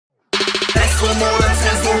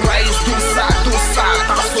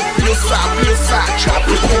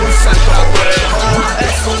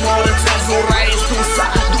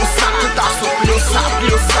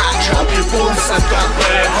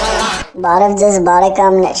Բարև ձեզ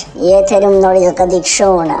բարեկամներ, եթերում նորից Xdik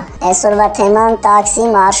շոուն է, այսօրվա թեման տաքսի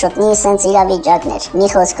մարշրուտնի սենց իրավիճակներ,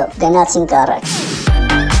 մի խոսքով, գնացինք առաջ։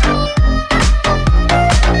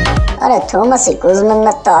 Արա Tovmasik, ուզում եմ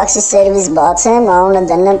մի տաքսի սերվիս բացեմ, անունը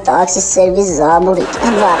դնեմ տաքսի սերվիս Զաբուրիկ,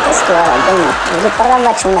 վատ ես դու արա Beno, դու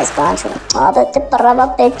պռավա չունես բանչում, ապա դե պռավա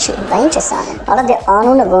պետք չի, բա ինչ ես անում, արա դե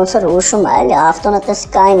անունը ոնց որ հուշում է, էլի ավտոնը տես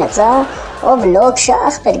կայնեց, ով լոք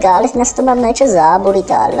շախ պետք գալիս նստում է մեջը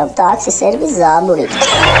Զաբուրիկ ալով, տաքսի սերվիս Զաբուրիկ։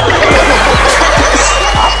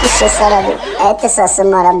 Ապիշ ես արա դու, էդ ես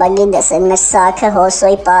ասում արա, բա գիտես, են մեր սաքը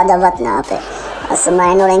հոսոյի պադավատն ապե։ Ասում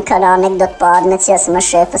այն օր ենքան Anekdot պատմեցի, ասում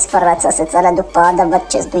շեֆս ֆռաց, ասեց արա դու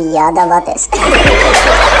պադավատ չես, դու յադավատ ես։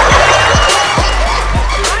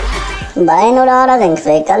 Բա այն օր արավ ենք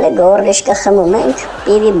վեկալ է, գորլիշկը խմում ենք,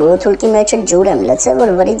 պիվի բութուլկի մեջը ջուր եմ լցել,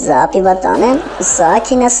 որ վրից զապիվա տանեմ,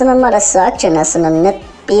 սակին ասում եմ արա սակ չեն, ասում եմ նետ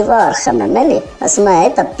պիվա արխմեմ էլի, ասում է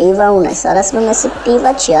հետա պիվա ունես, արա ասում եմ եսի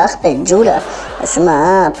պիվա չի ախպեր ջուրը, ասում է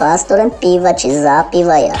պաստորեն պիվա չի,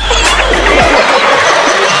 զապիվա յա։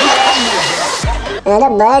 Արա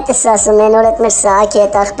բայց ես ասում են որ էդ մեր սակի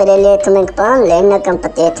հետ ախպերելի եթում ենք պան, լեննական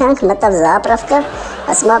պտեթանք, մտավ զապրավկա,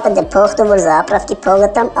 ասում ապա դե փող դու որ զապրավկի փողը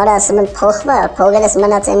տամ, արա ասում են փողվա, փողել ես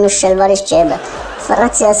մնաց են ու շելվարիս ջեբը,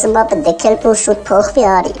 ֆռացի ասում ապա դե քելպու շուտ փողվի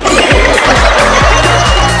արի։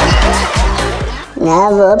 Նա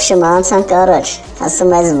ոբշեմ անցանք առաջ,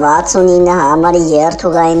 ասում ես 69 Համարի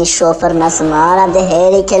երթուղայինի շոֆերն ասում արա դե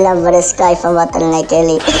հերիք էլա վրես կայֆավա տնեք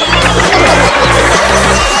էլի։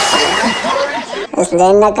 Ես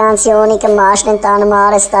լեննականցիոնիկը մաշն են տանում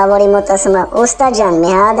արեստավորի մոտ ասում է ուստա ջան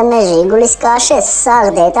մի հատ մե ժիգուլիս կաշես սաղ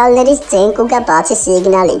դետալներից ծենք ու գա բացի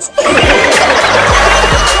սիգնալից։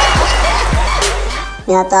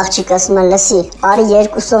 Մի հատ աղջիկ ասում է լսի, արի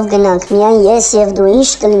երկուսով գնանք, միայն ես և դու ինչ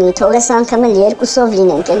կլինի, թող ես անգամ էլ երկուսով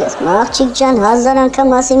լինենք էլ ես, աղջիկ ջան 1000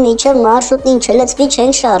 անգամ ասի միջև մարշրուտնին չլծվի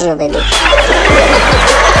չենք շարժվելու։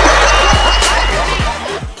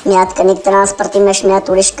 Մի հատ կնիկ տրանսպորտի մեջ մի հատ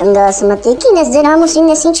ուրիշ կնգա ասում է տիկին ես ձեր ամուսինն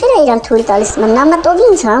ես ինչեր է իրան թույլ տալիս նա մտովի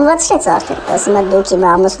ինձ հանվացրեց արդեն ասում է դուք իմ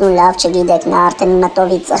ամուսնուն լավ չգիտեք նա արդեն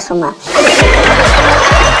մտովի ծխում է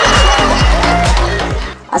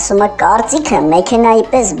ասում է կարծիքը մեքենայի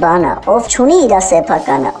պես բան է ով չունի իր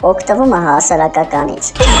սեփականը օգտվում է հասարակականից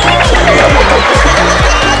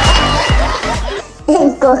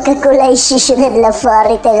Coca-Cola շիշրել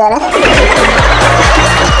լֆարի տեղարա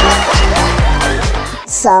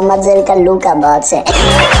Սամաձելկա լուկա բաց է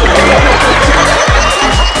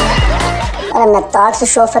Արա մնա տաքսի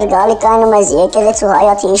շոֆեր գալի կայնում ես եկեղեցու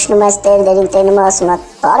հայաթի իշնում ես տերդերին տենում ասում է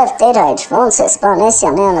բարև տեր հայր ոնց ես բան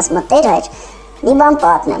էսյան են ասում է տեր հայր մի բան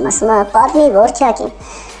պատմեմ ասում է պատմի որդյակին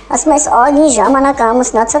ասում ես ագի ժամանակ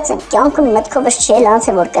ամուսնացած եմ կյանքում մտքովս չի էլ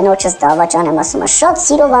անցել որ կնոջս դավաճանեմ ասում է շատ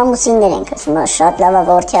սիրով ամուսիններ ենք ասում է շատ լավ է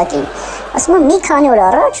որդյակին ասում է մի քանի օր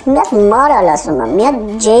առաջ մի հատ մարալ ասում է մի հատ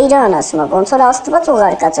ջեյրան ասում է ոնց որ աստված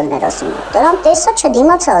ուղարկածներ ասում է դրան տեսա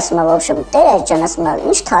չդիմացա ասում է ոբշեմ տեր այս ջան ասում է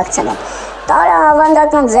ինչ թաքցել եմ տարա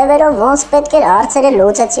ավանդական ձևերով ոնց պետք էր հարցերը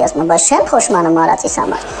լուծեցի ասում է բայց չեմ փոշմանում արածիս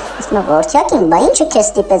համար ասում է որդյակին բա ինչը քեզ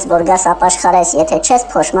ստիպեց որ գաս ապաշխարես եթե չես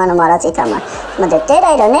փոշմանում արածիդ համար ասում է դե տեր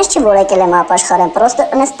այրան ես չի որ եկել եմ ապաշխարեմ պրոստը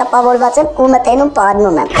ունես տպավորված եմ ու մտենում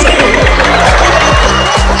պատմում եմ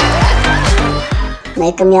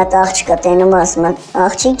Մեկը մի հատ աղջիկա տենում ասում է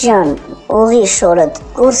աղջիկ ջան ուղի շորդ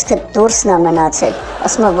կուրսքը դուրսն է մնացել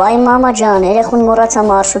ասում է վայ մամա ջան երեխուն մոռացա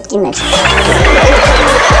մարշրուտկի մեջ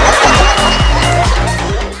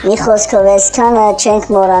Մի խոսքով այսքանը չենք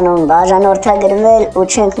մոռանում բաժանորդագրվել ու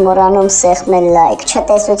չենք մոռանում սեղմել լայք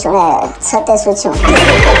ցտեսություն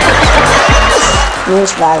Ինչ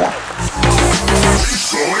վաղը